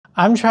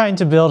I'm trying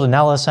to build an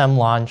LSM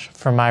launch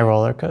for my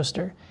roller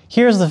coaster.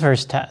 Here's the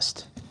first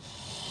test.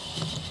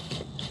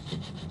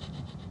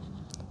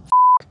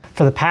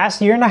 For the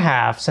past year and a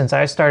half since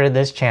I started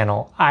this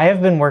channel, I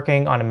have been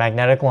working on a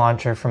magnetic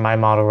launcher for my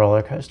model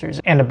roller coasters.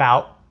 And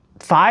about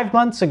 5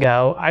 months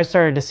ago, I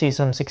started to see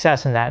some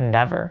success in that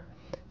endeavor.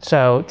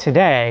 So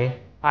today,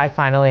 I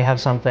finally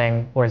have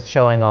something worth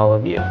showing all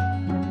of you.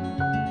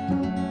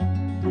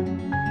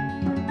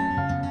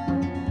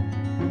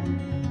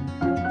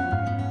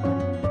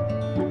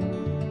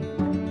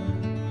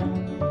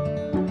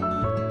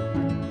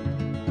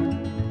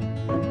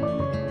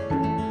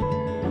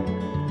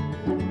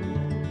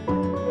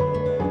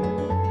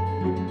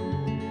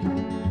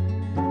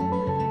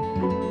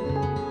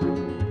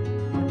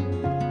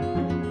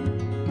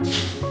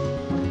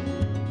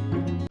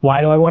 Why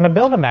do I want to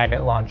build a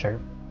magnet launcher?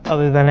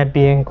 Other than it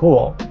being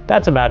cool.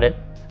 That's about it.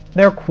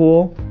 They're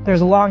cool. There's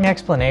a long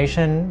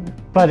explanation,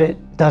 but it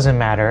doesn't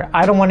matter.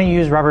 I don't want to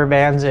use rubber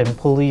bands and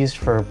pulleys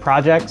for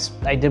projects.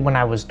 I did when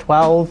I was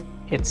 12.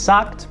 It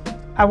sucked.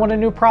 I want a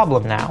new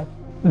problem now.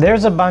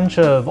 There's a bunch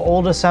of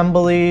old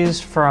assemblies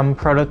from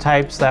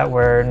prototypes that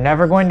were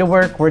never going to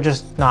work. We're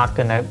just not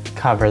going to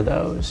cover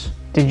those.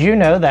 Did you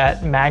know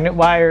that magnet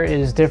wire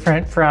is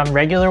different from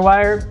regular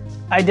wire?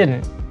 I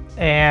didn't.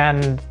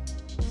 And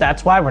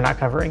that's why we're not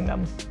covering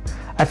them.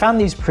 I found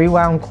these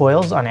pre-wound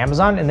coils on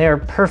Amazon and they are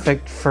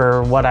perfect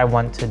for what I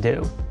want to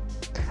do.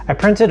 I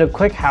printed a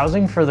quick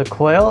housing for the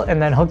coil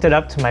and then hooked it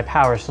up to my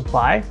power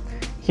supply.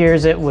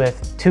 Here's it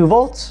with 2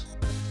 volts,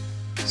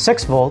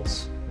 6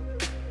 volts,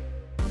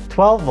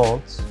 12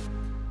 volts,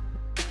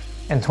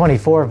 and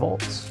 24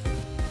 volts.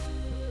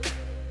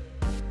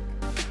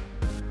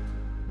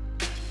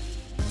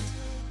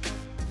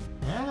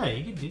 Yeah,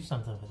 you could do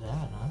something with that,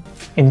 huh?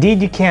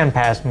 Indeed you can,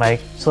 Past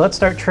Mike, so let's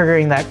start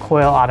triggering that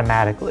coil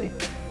automatically.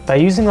 By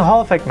using the Hall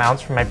effect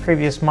mounts from my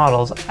previous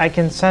models, I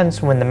can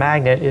sense when the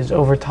magnet is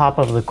over top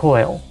of the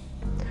coil.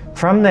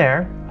 From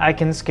there, I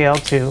can scale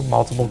to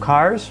multiple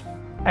cars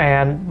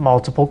and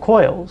multiple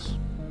coils.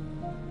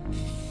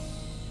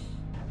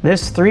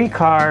 This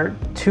 3-car,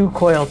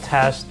 2-coil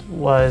test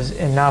was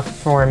enough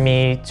for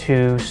me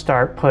to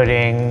start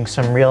putting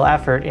some real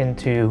effort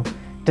into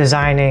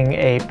designing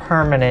a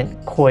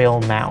permanent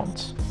coil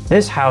mount.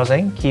 This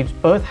housing keeps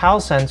both Hall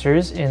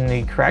sensors in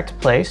the correct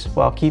place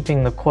while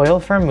keeping the coil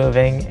from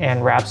moving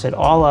and wraps it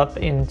all up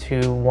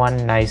into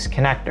one nice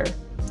connector.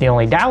 The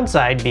only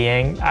downside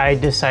being I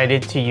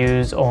decided to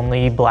use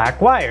only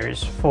black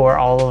wires for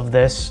all of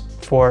this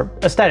for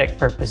aesthetic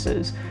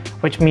purposes,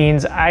 which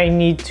means I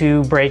need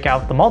to break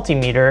out the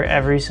multimeter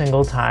every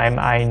single time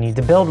I need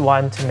to build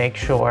one to make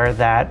sure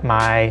that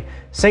my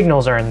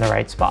signals are in the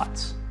right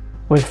spots.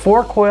 With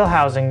 4 coil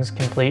housings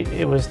complete,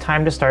 it was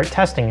time to start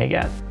testing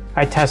again.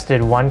 I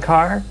tested 1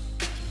 car,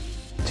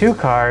 2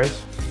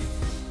 cars,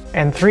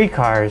 and 3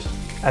 cars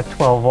at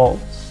 12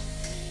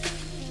 volts.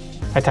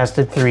 I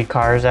tested 3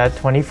 cars at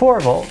 24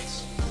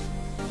 volts.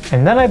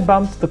 And then I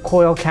bumped the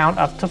coil count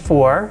up to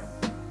 4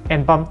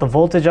 and bumped the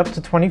voltage up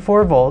to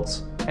 24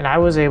 volts, and I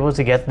was able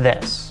to get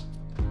this.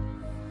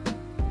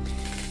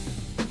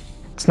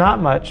 It's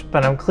not much,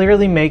 but I'm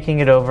clearly making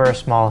it over a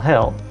small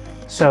hill.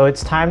 So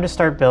it's time to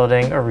start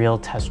building a real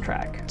test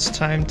track. It's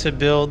time to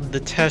build the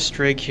test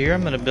rig here. I'm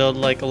going to build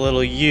like a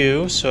little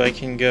U so I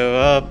can go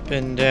up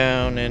and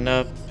down and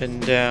up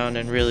and down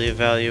and really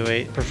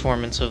evaluate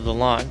performance of the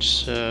launch.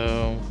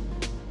 So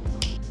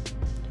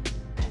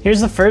here's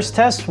the first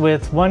test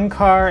with 1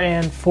 car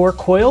and 4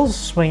 coils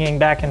swinging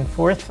back and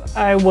forth.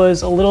 I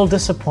was a little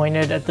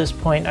disappointed at this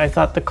point. I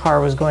thought the car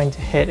was going to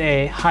hit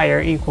a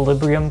higher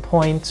equilibrium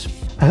point.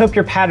 I hope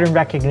your pattern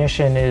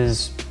recognition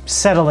is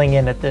settling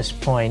in at this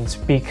point,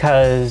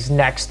 because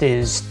next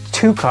is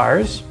 2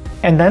 cars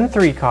and then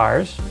 3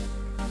 cars.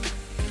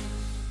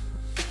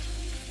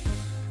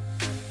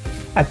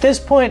 At this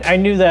point, I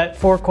knew that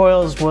 4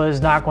 coils was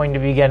not going to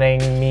be getting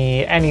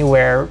me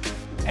anywhere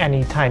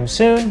anytime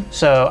soon,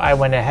 so I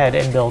went ahead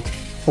and built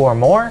 4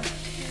 more.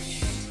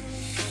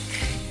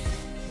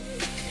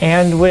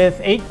 And with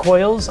 8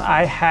 coils,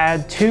 I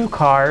had 2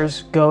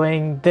 cars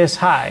going this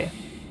high.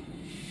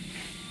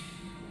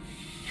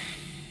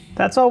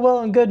 That's all well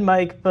and good,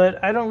 Mike,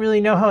 but I don't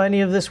really know how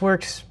any of this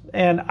works,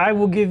 and I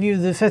will give you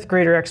the 5th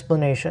grader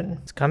explanation.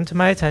 It's come to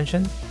my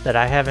attention that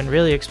I haven't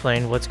really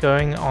explained what's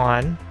going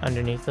on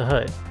underneath the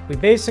hood. We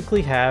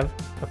basically have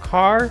a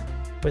car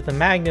with a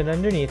magnet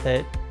underneath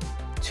it,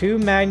 2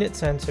 magnet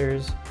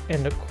sensors,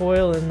 and a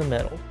coil in the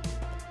middle.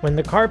 When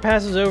the car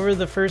passes over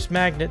the first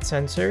magnet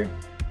sensor,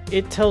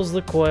 it tells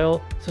the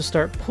coil to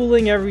start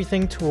pulling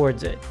everything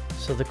towards it.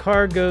 So the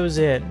car goes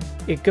in.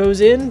 It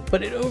goes in,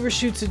 but it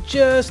overshoots it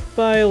just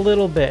by a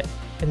little bit.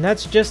 And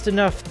that's just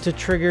enough to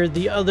trigger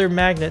the other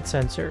magnet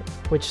sensor,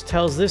 which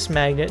tells this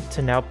magnet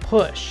to now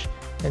push.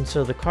 And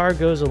so the car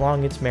goes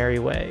along its merry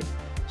way.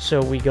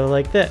 So we go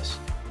like this.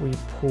 We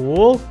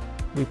pull,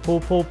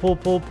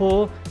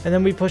 pull, and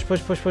then we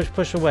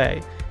push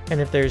away. And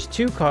if there's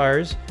 2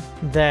 cars,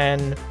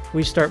 then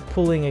we start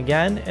pulling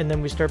again, and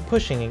then we start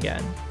pushing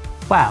again.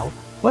 Wow,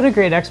 what a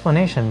great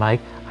explanation,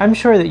 Mike. I'm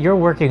sure that you're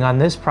working on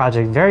this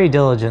project very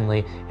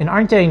diligently and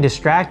aren't getting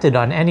distracted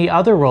on any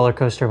other roller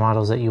coaster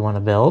models that you want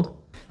to build.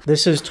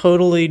 This is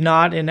totally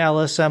not an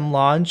LSM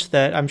launch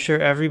that I'm sure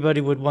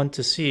everybody would want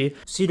to see.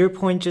 Cedar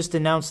Point just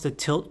announced a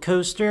tilt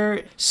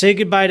coaster. Say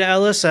goodbye to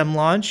LSM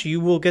launch. You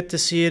will get to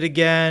see it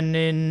again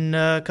in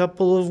a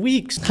couple of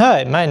weeks.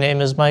 Hi, my name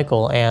is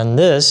Michael, and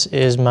this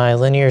is my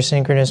linear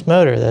synchronous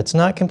motor that's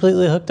not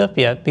completely hooked up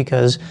yet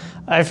because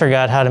I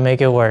forgot how to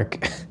make it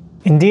work.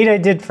 Indeed, I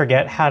did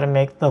forget how to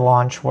make the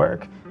launch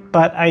work.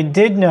 But I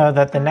did know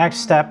that the next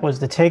step was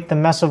to take the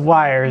mess of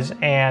wires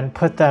and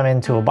put them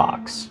into a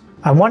box.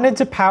 I wanted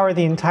to power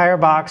the entire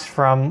box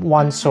from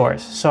one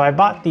source, so I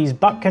bought these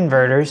buck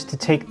converters to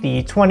take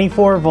the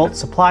 24 volt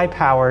supply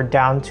power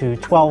down to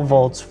 12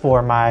 volts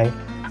for my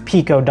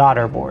Pico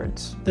daughter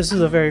boards. This is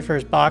the very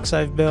first box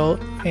I've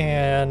built,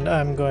 and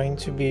I'm going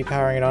to be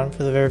powering it on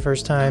for the very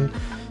first time.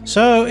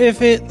 So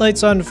if it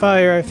lights on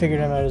fire, I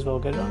figured I might as well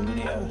get it on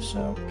video.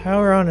 So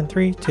power on in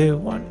 3, 2,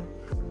 1.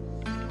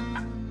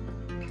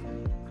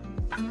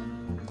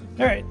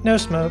 All right, no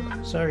smoke,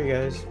 sorry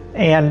guys.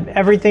 And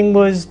everything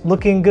was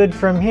looking good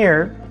from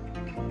here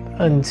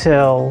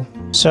until...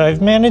 So I've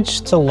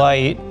managed to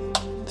light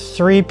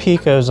 3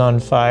 Picos on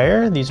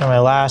fire. These are my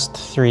last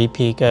 3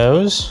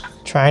 Picos.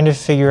 Trying to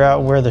figure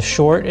out where the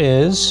short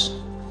is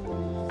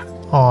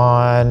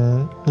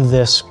on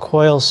this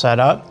coil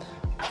setup.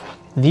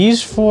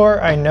 These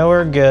 4 I know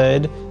are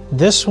good.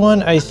 This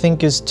one I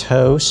think is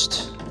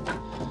toast.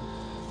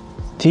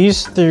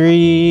 These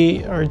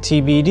 3 are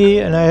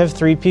TBD, and I have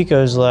 3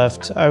 Picos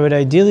left. I would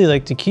ideally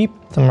like to keep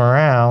them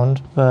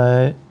around,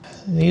 but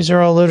these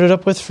are all loaded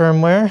up with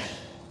firmware.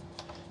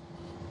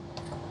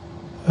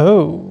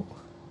 Oh.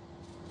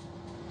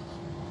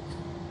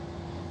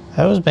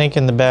 That was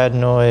making the bad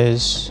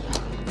noise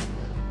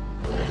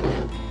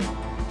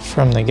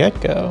from the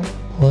get-go.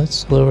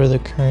 Let's lower the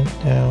current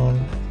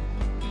down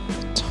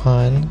a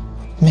ton.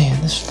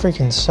 Man, this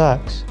freaking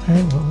sucks. All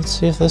right, well, let's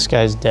see if this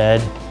guy's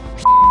dead.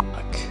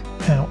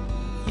 Ow.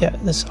 Yeah,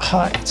 this is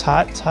hot. It's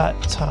hot, it's hot,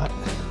 it's hot.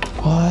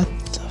 What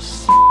the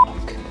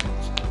fuck?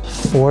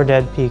 4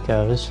 dead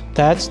Picos.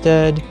 That's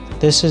dead.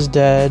 This is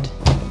dead.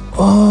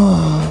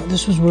 Oh,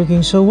 this was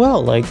working so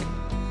well, like,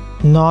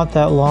 not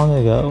that long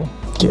ago.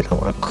 Dude, I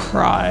want to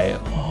cry.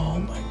 Oh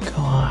my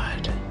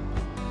god.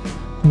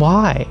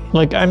 Why?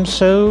 Like, I'm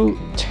so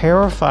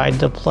terrified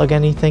to plug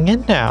anything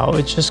in now.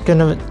 It's just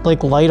gonna,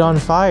 like, light on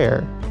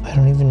fire. I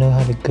don't even know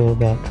how to go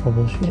about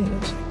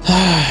troubleshooting this.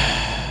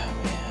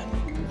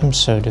 I'm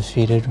so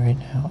defeated right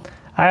now.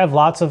 I have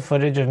lots of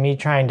footage of me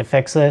trying to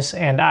fix this,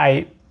 and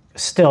I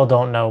still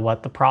don't know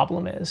what the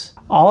problem is.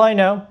 All I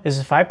know is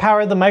if I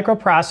power the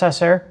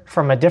microprocessor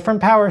from a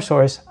different power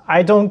source,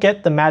 I don't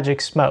get the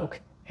magic smoke,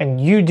 and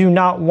you do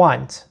not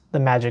want the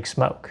magic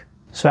smoke.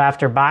 So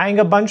after buying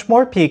a bunch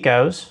more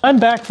Picos,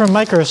 I'm back from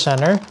Micro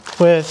Center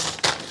with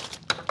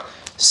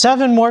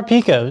 7 more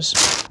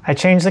Picos. I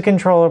changed the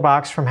controller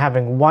box from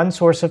having 1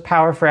 source of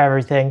power for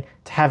everything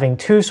to having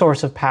 2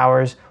 sources of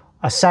powers,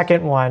 a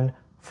second one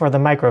for the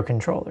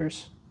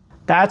microcontrollers.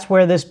 That's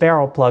where this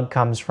barrel plug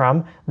comes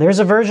from. There's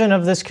a version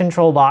of this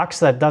control box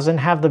that doesn't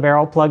have the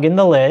barrel plug in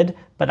the lid,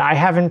 but I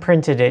haven't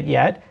printed it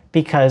yet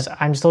because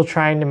I'm still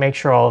trying to make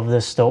sure all of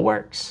this still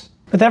works.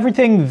 With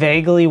everything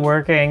vaguely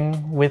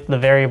working with the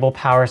variable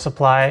power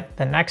supply,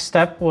 the next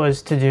step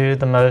was to do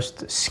the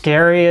most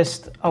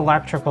scariest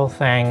electrical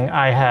thing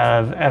I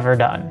have ever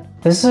done.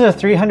 This is a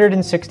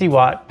 360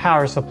 watt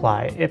power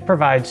supply. It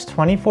provides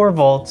 24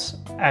 volts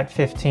at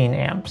 15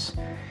 amps.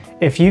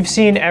 If you've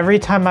seen every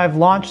time I've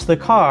launched the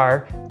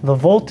car, the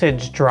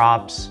voltage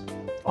drops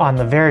on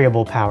the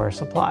variable power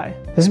supply.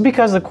 This is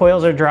because the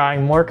coils are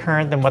drawing more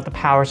current than what the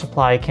power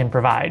supply can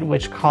provide,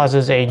 which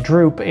causes a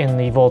droop in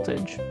the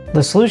voltage.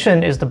 The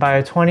solution is to buy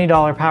a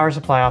 $20 power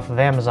supply off of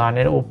Amazon,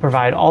 and it will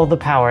provide all the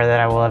power that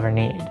I will ever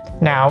need.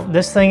 Now,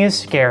 this thing is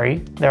scary.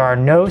 There are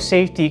no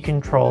safety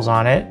controls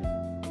on it.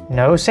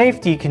 No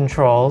safety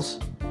controls.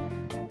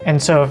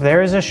 And so if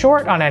there is a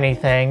short on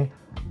anything,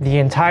 the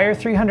entire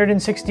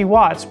 360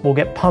 watts will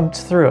get pumped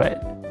through it.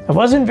 I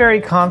wasn't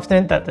very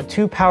confident that the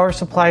 2 power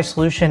supply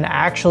solution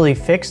actually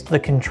fixed the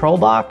control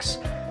box,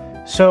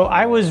 so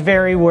I was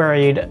very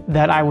worried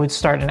that I would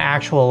start an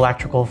actual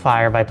electrical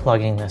fire by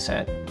plugging this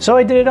in. So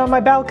I did it on my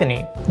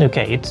balcony.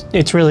 Okay,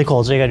 it's really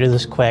cold, so you gotta do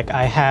this quick.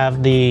 I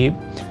have the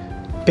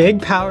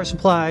big power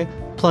supply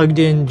plugged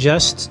in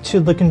just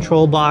to the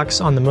control box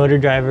on the motor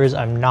drivers.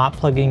 I'm not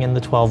plugging in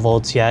the 12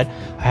 volts yet.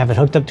 I have it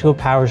hooked up to a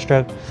power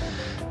strip.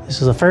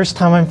 This is the first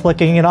time I'm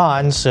flicking it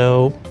on,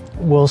 so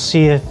we'll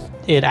see if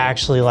it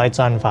actually lights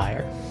on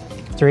fire.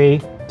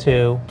 3,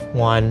 2,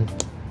 1.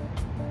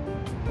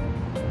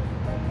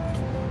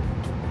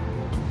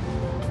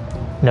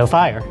 No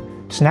fire.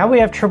 So now we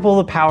have triple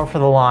the power for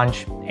the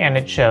launch, and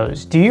it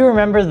shows. Do you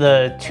remember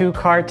the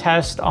 2-car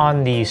test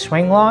on the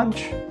swing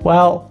launch?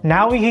 Well,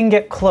 now we can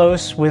get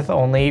close with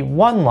only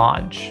 1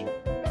 launch.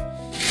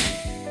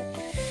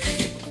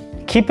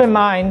 Keep in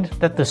mind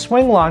that the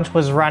swing launch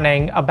was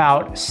running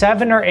about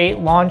 7 or 8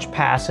 launch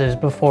passes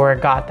before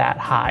it got that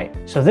high.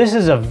 So this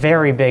is a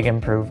very big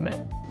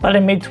improvement. But I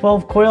made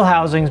 12 coil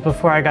housings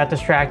before I got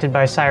distracted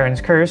by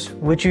Siren's Curse,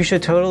 which you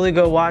should totally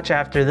go watch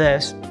after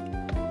this.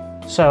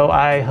 So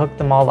I hooked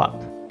them all up.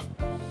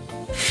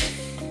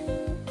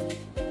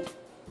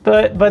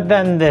 But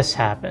then this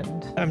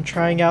happened. I'm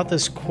trying out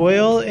this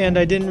coil and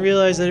I didn't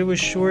realize that it was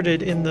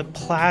shorted and the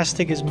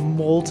plastic is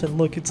molten.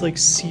 Look, it's like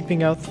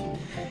seeping out.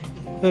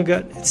 Oh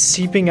god, it's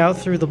seeping out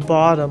through the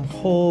bottom.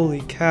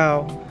 Holy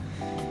cow.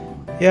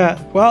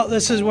 Yeah, well,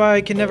 this is why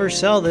I can never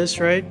sell this,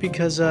 right?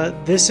 Because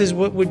this is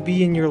what would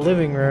be in your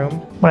living room.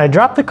 When I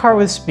drop the car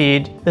with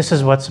speed, this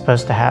is what's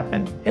supposed to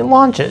happen. It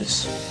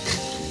launches.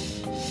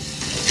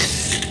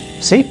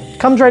 See?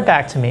 Comes right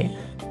back to me.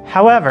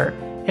 However,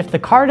 if the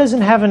car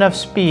doesn't have enough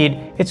speed,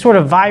 it sort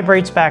of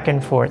vibrates back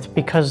and forth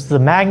because the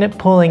magnet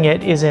pulling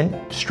it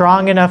isn't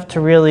strong enough to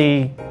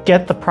really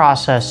get the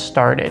process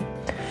started.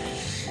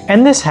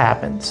 And this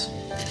happens.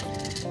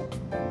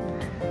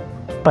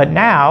 But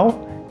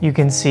now, you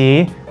can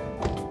see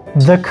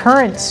the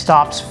current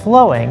stops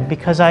flowing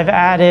because I've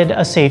added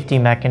a safety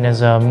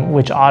mechanism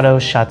which auto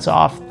shuts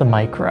off the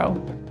micro.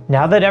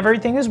 Now that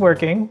everything is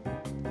working,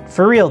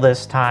 for real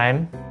this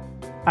time,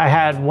 I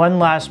had one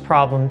last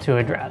problem to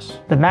address.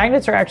 The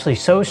magnets are actually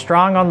so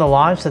strong on the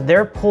launch that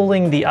they're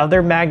pulling the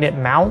other magnet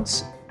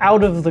mounts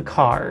out of the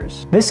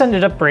cars. This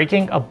ended up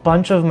breaking a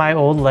bunch of my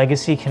old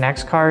Legacy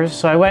Connects cars,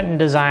 so I went and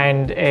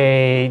designed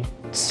a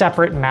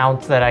separate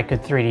mount that I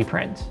could 3D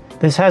print.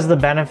 This has the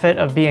benefit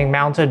of being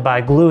mounted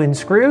by glue and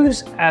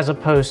screws as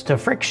opposed to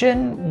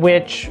friction,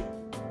 which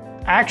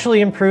actually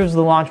improves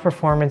the launch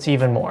performance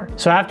even more.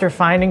 So after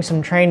finding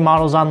some train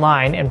models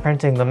online and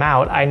printing them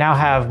out, I now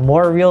have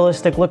more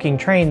realistic looking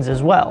trains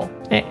as well.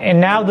 And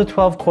now the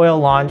 12 coil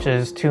launch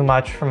is too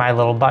much for my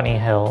little bunny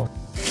hill.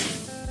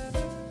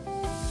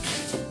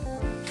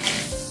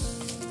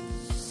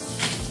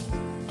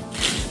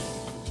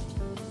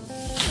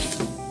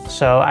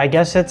 So I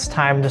guess it's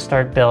time to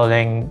start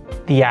building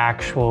the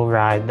actual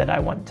ride that I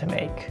want to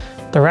make.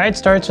 The ride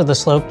starts with a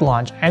sloped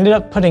launch. I ended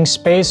up putting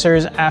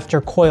spacers after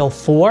coil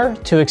 4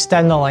 to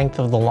extend the length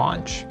of the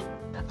launch.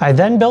 I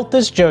then built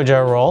this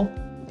JoJo roll.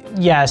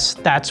 Yes,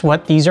 that's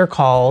what these are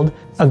called.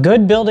 A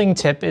good building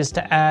tip is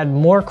to add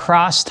more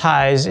cross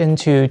ties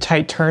into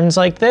tight turns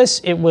like this.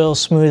 It will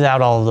smooth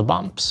out all of the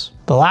bumps.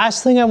 The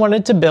last thing I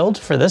wanted to build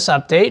for this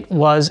update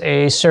was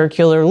a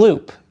circular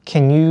loop.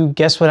 Can you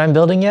guess what I'm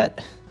building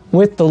yet?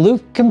 With the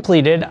loop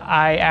completed,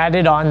 I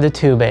added on the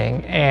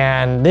tubing,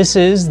 and this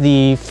is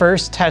the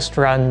first test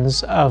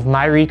runs of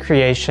my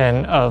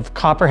recreation of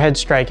Copperhead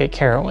Strike at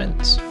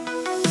Carowinds.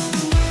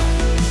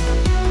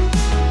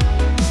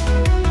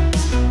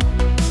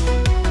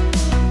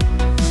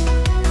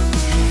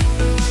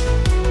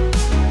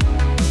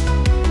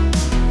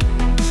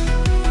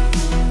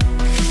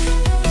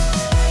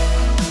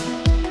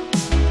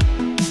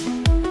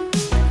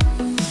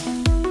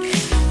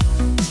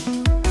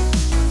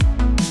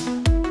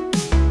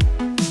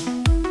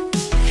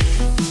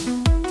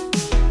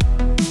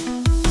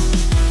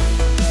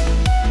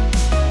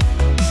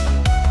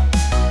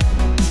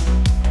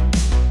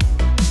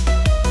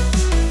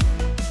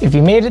 If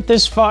you made it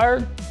this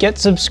far, get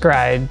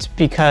subscribed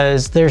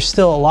because there's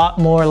still a lot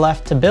more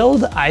left to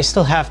build. I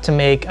still have to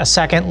make a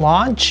second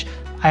launch.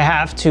 I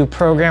have to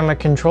program a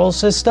control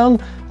system.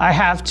 I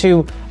have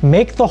to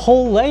make the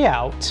whole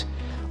layout.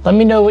 Let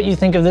me know what you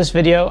think of this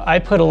video. I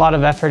put a lot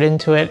of effort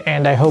into it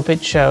and I hope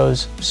it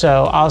shows.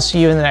 So I'll see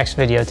you in the next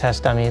video,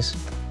 test dummies.